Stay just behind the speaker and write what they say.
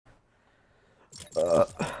What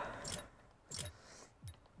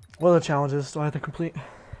are the challenges do I have to complete?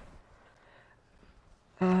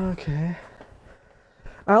 Okay.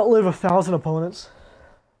 Outlive 1,000 opponents.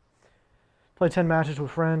 Play 10 matches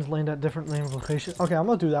with friends, land at different land locations. Okay, I'm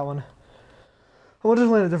gonna do that one. I'm gonna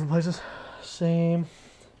just land at different places. Same.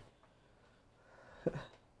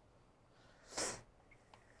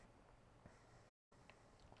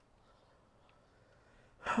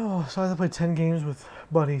 Oh, so I have to play 10 games with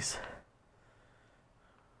buddies.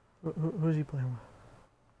 Who's he playing with?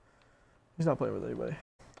 He's not playing with anybody.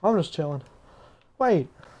 I'm just chilling. Wait,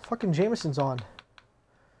 fucking Jameson's on.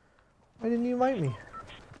 Why didn't you invite me?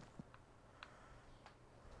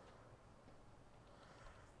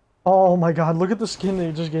 Oh my god, look at the skin that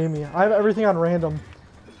you just gave me. I have everything on random.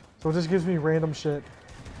 So it just gives me random shit.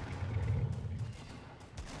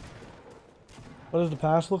 What does the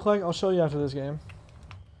past look like? I'll show you after this game.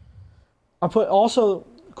 I put also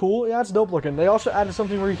cool. Yeah, it's dope looking. They also added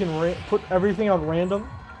something where you can put everything on random.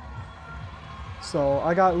 So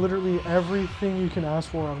I got literally everything you can ask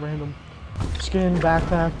for on random. Skin,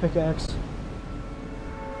 backpack, pickaxe.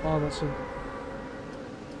 All that shit.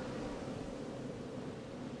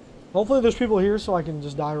 Hopefully there's people here so I can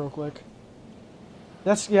just die real quick.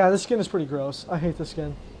 Yeah, this skin is pretty gross. I hate this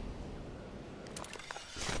skin.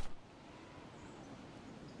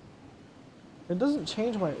 It doesn't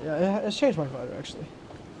change my... Yeah, it's changed my fighter, actually.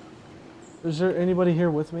 Is there anybody here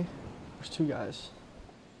with me? There's 2 guys.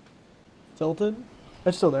 Tilted?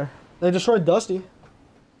 It's still there. They destroyed Dusty.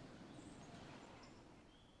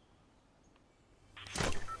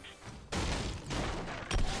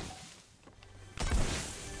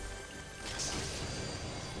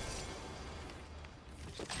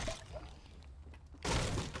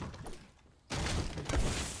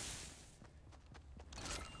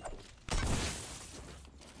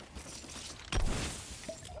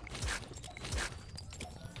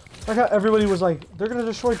 Like how everybody was like, they're gonna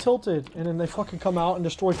destroy Tilted, and then they fucking come out and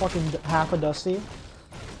destroy fucking half a Dusty.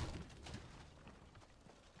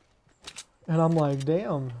 And I'm like,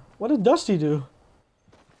 damn, what did Dusty do?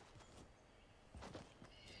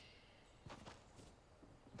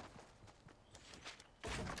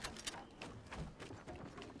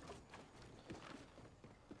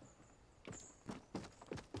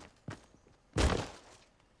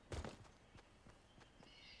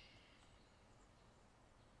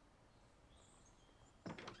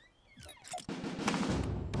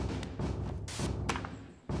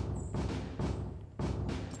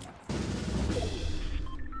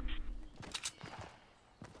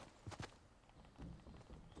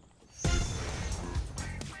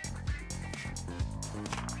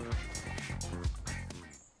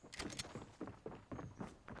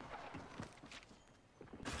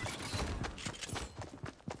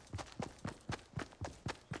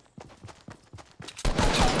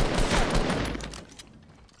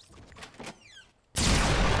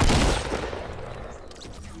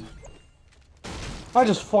 I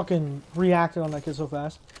just fucking reacted on that kid so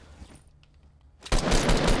fast.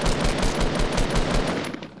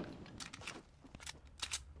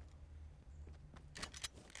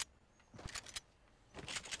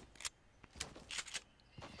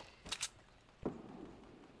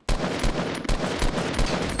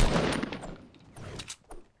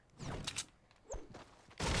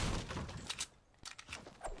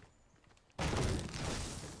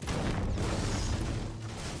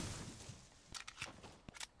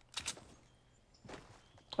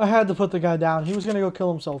 I had to put the guy down. He was gonna go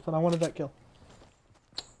kill himself, and I wanted that kill.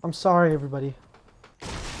 I'm sorry, everybody.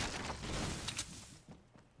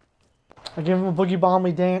 I gave him a boogie bomb,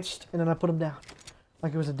 he danced, and then I put him down.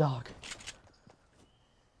 Like it was a dog.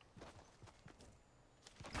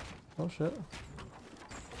 Oh shit.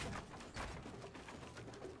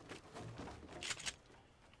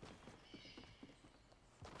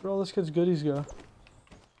 Where all this kid's goodies go?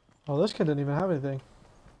 Oh, this kid didn't even have anything.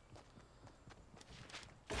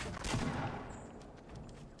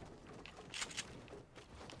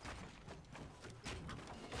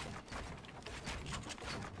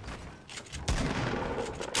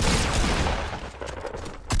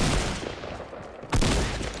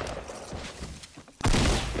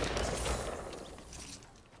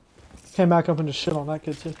 Came back up and just shit on that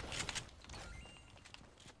kid too.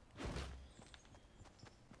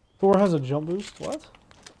 Thor has a jump boost? What?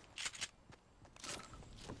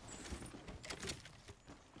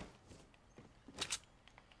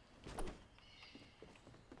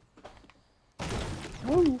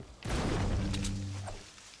 Woo!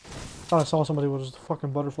 Thought I saw somebody with just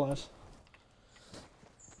fucking butterflies.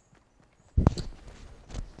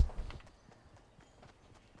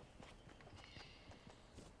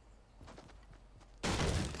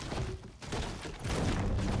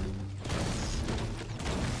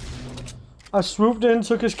 I swooped in,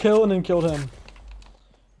 took his kill, and then killed him.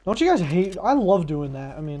 Don't you guys hate? I love doing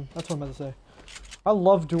that. I mean, that's what I'm about to say. I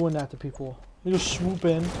love doing that to people. You just swoop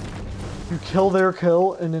in, you kill their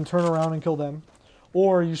kill, and then turn around and kill them.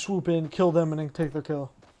 Or you swoop in, kill them, and then take their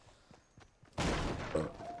kill.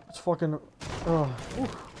 It's fucking... I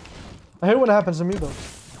hate when it happens to me, though.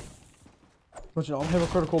 But you know, I have a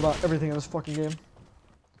critical about everything in this fucking game.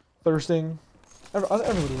 Thirsting.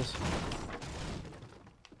 Everybody is.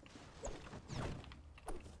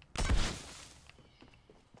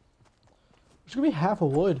 There's gonna be half a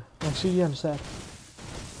wood on CDM stack.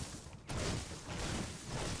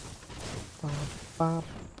 Bop,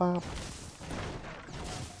 bop.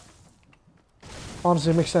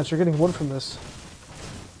 Honestly, it makes sense. You're getting wood from this.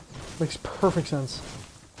 Makes perfect sense.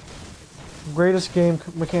 Greatest game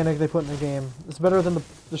mechanic they put in the game. It's better than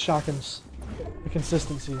the shotguns. The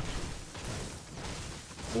consistency.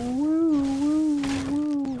 Woo, woo,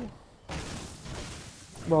 woo.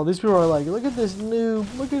 Bro, these people are like, look at this noob.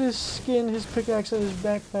 Look at his skin, his pickaxe, and his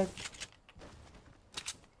backpack.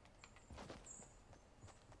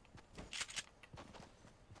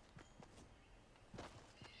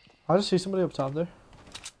 I just see somebody up top there.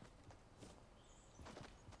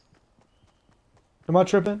 Am I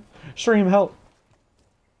tripping? Stream, help.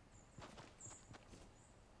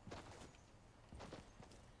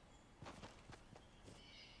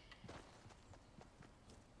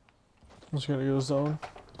 I'm just gonna go zone.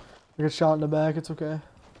 I get shot in the back, it's okay.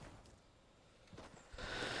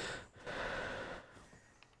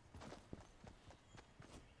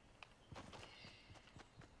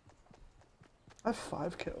 I have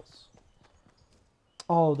 5 kills.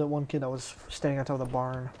 Oh, that one kid that was standing on top of the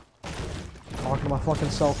barn. Talking to my fucking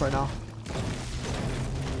self right now.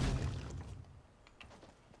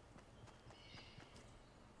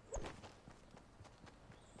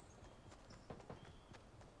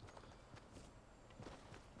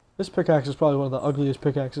 This pickaxe is probably one of the ugliest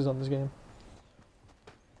pickaxes on this game.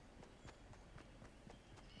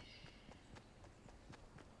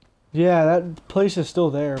 Yeah, that place is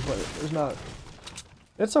still there, but there's not...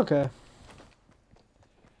 It's okay.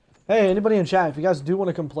 Hey, anybody in chat, if you guys do want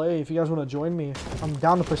to come play, if you guys want to join me, I'm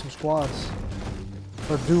down to play some squads.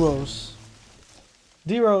 Or duos.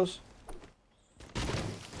 D-Rose.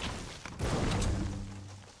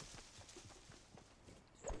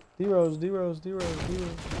 D-Rose, D-Rose, D-Rose,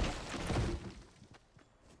 D-Rose.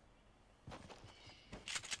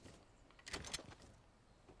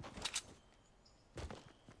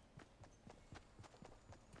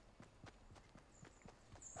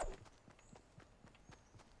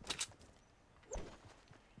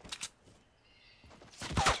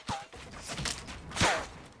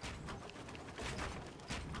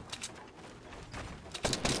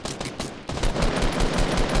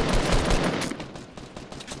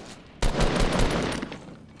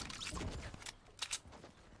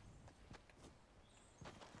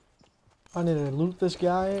 I need to loot this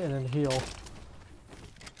guy and then heal.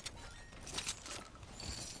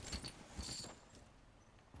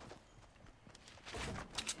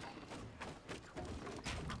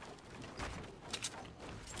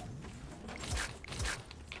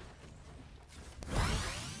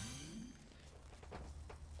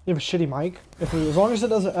 You have a shitty mic? As long as it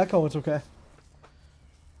doesn't echo, it's okay.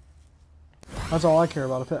 That's all I care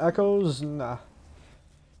about. If it echoes, nah.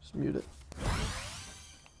 Just mute it.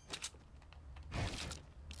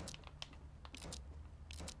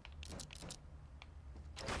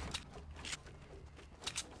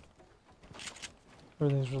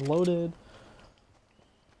 Everything's reloaded.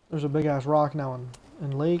 There's a big ass rock now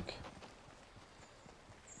in lake.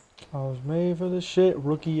 I was made for this shit.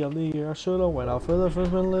 Rookie of the year. I should have went out for the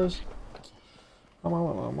freshman list. I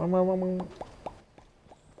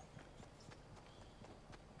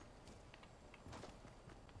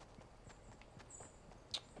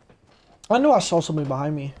knew I saw somebody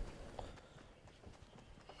behind me.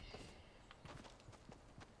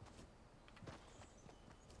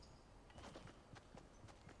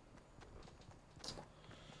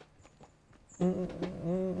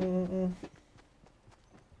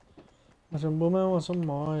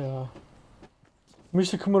 We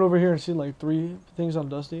used to come over here and see like 3 things on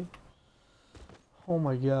Dusty. Oh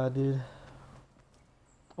my god, dude.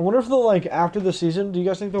 I wonder if they'll, like, after the season, do you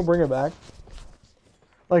guys think they'll bring it back?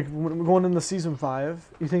 Like, going into season 5,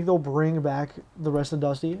 you think they'll bring back the rest of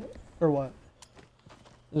Dusty? Or what?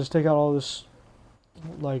 Just take out all this,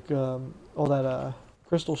 like, all that,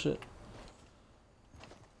 crystal shit.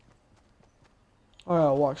 Alright,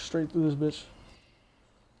 I'll walk straight through this bitch.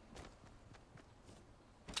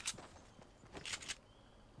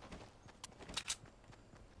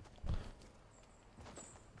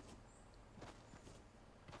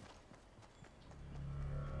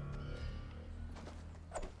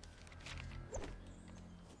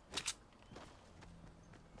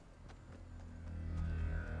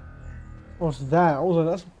 What's that? I was like,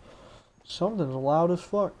 that's something's loud as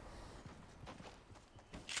fuck.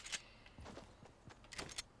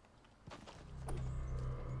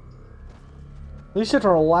 These shits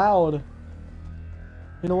are loud.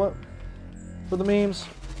 You know what? For the memes.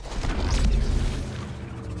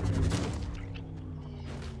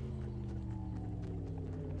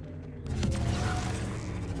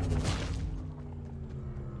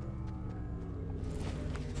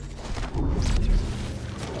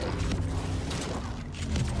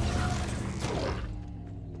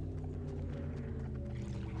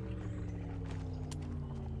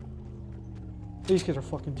 These kids are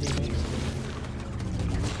fucking teammates.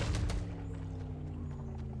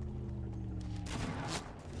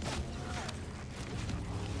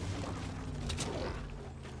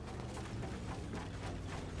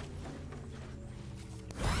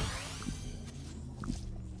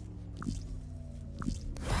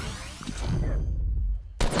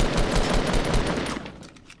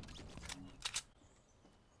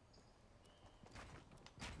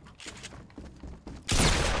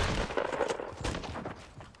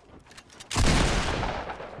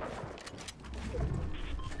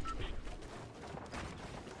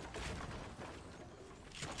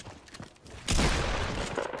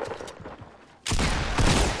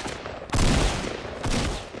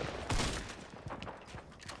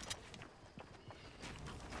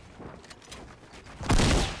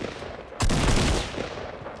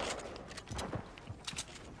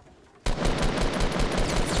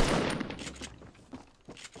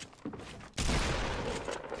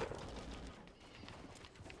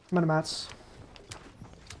 Minimats.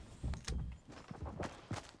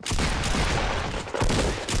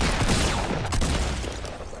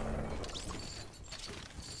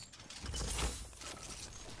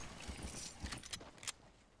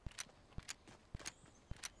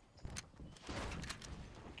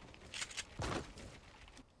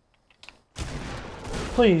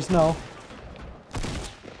 Please, no.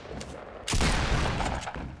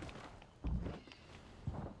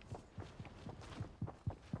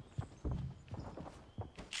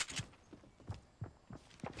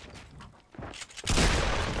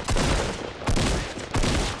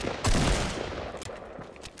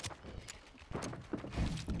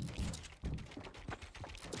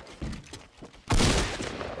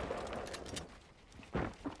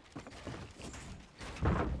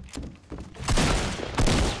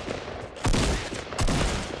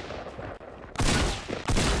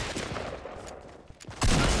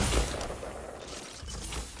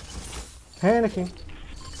 Panicking.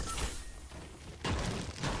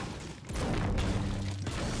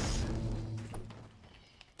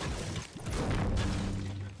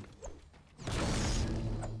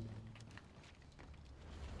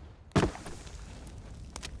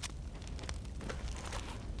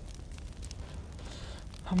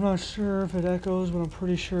 I'm not sure if it echoes, but I'm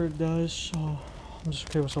pretty sure it does, so I'm just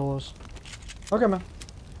okay with solos. Okay, man.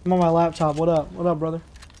 I'm on my laptop. What up? What up, brother?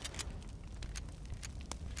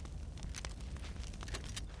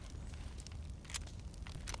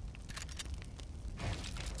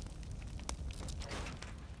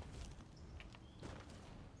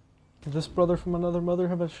 Does this brother from another mother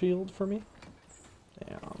have a shield for me?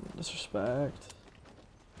 Damn, disrespect.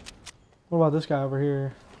 What about this guy over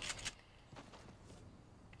here?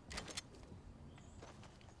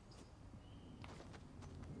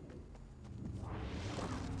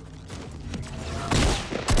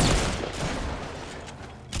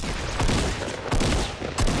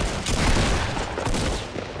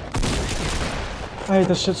 I hate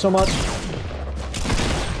this shit so much.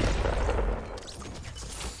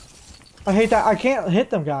 I hate that. I can't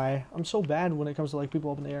hit them, guy. I'm so bad when it comes to like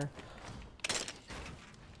people up in the air.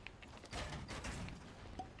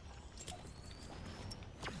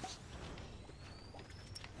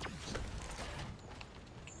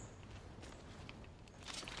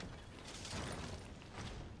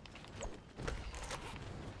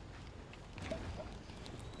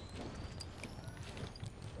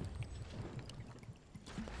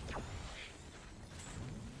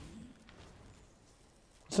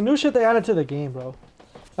 It's the new shit they added to the game, bro.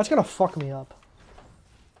 That's gonna fuck me up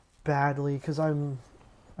badly, because I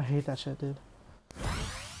hate that shit, dude.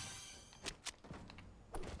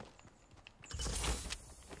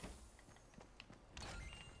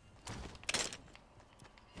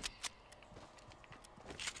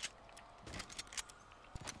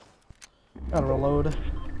 Gotta reload.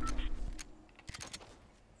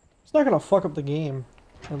 It's not gonna fuck up the game,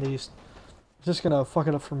 at least. It's just gonna fuck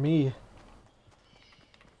it up for me.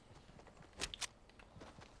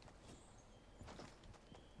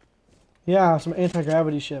 Yeah, some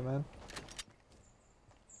anti-gravity shit, man.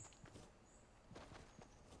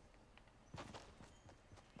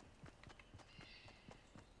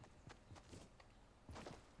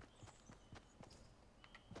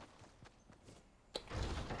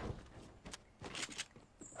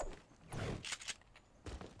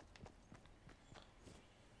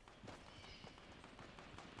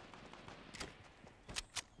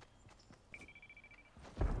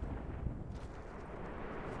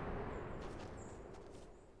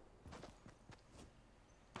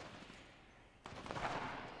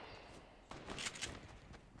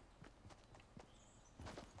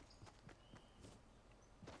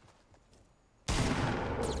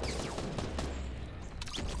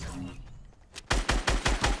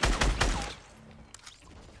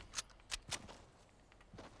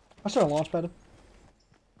 I started a launch pad.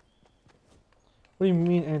 What do you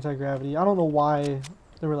mean anti-gravity? I don't know why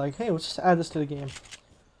they were like, hey, let's just add this to the game.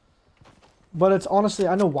 But it's honestly,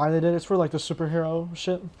 I know why they did it. It's for like the superhero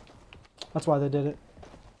shit. That's why they did it.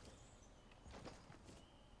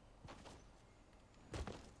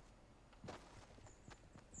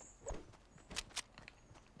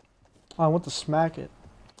 Oh, I want to smack it.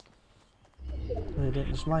 They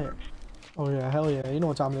didn't smack it. Oh yeah, hell yeah. You know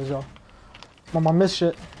what time it is, yo. Mama, miss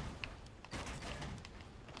shit.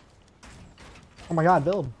 Oh my god,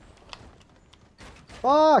 build.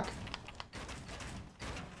 Fuck!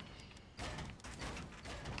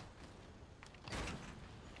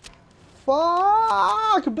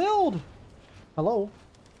 Fuck! Build! Hello?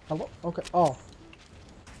 Hello? Okay. Oh.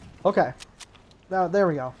 Okay. Now, there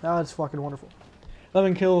we go. Now it's fucking wonderful.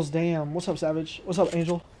 11 kills, damn. What's up, Savage? What's up,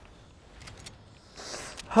 Angel?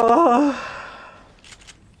 When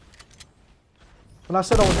I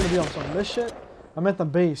said I was gonna be on some of this shit, I meant the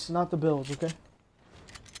base, not the builds, okay?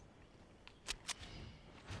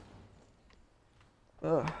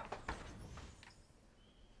 Ugh.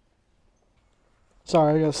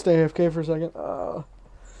 Sorry, I gotta stay AFK for a second.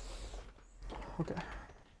 Okay.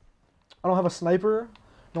 I don't have a sniper,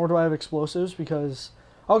 nor do I have explosives because...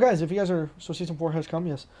 Oh, guys, if you guys are... So Season 4 has come,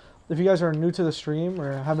 yes. If you guys are new to the stream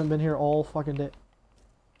or haven't been here all fucking day...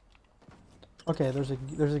 Okay, there's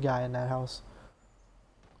a guy in that house.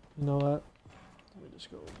 You know what? Let me just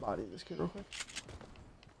go body this kid real quick.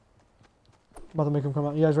 About to make him come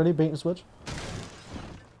out. You guys ready? Bait and switch.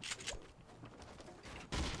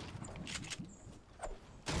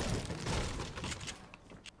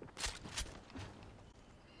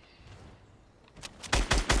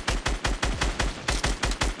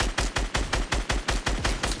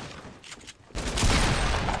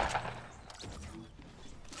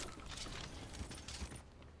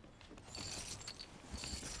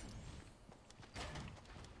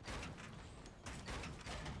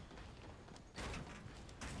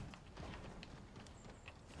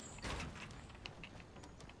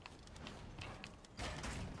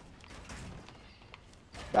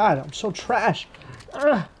 God, I'm so trash.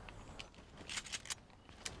 Ugh.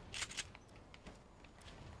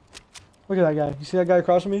 Look at that guy. You see that guy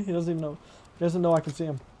across from me? He doesn't even know. He doesn't know I can see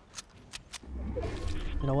him.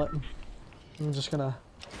 You know what? I'm just gonna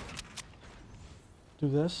do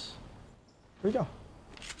this. Here we go.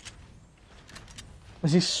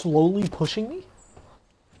 Is he slowly pushing me?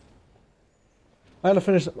 I gotta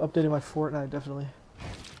finish updating my Fortnite, definitely.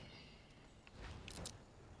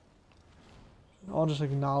 I'll just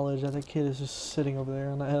acknowledge that the kid is just sitting over there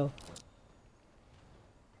on that hill.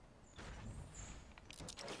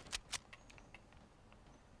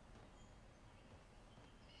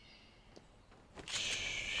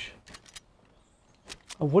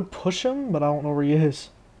 I would push him, but I don't know where he is.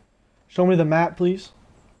 Show me the map, please.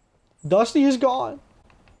 Dusty is gone.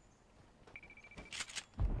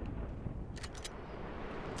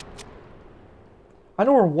 I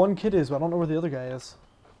know where one kid is, but I don't know where the other guy is.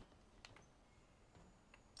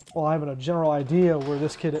 Well, I have a general idea where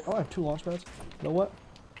this kid is. Oh, I have 2 launch pads. You know what?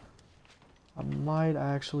 I might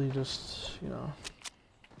actually just, you know...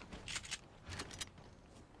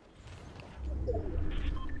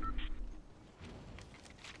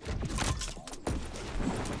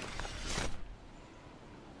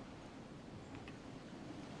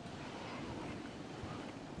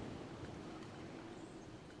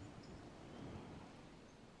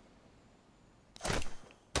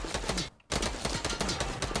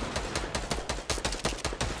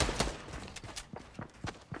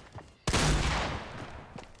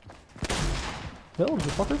 Build,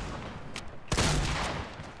 you fucker.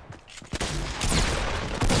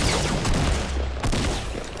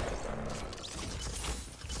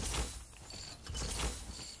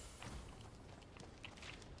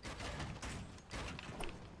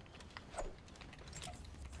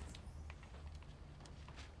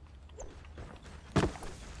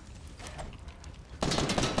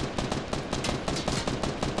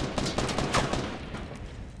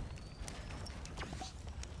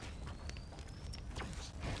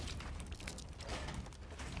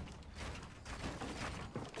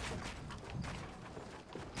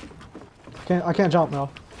 I can't jump now.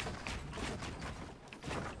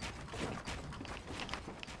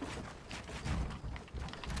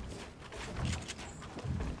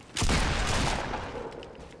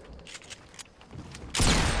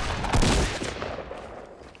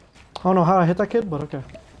 I don't know how I hit that kid, but okay.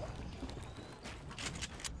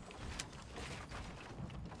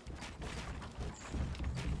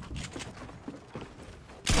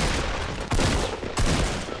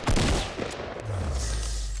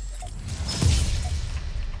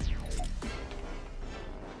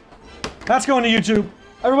 That's going to YouTube.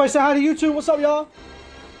 Everybody say hi to YouTube. What's up, y'all?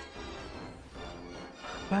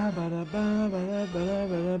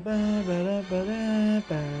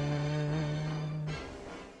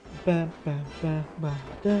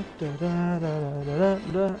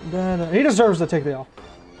 He deserves to take the L.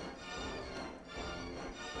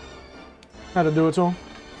 Had to do it to him.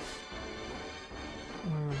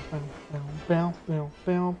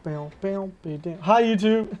 Hi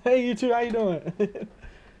YouTube. Hey YouTube, how you doing?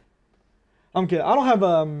 I'm kidding. I don't have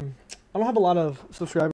a lot of subscribers.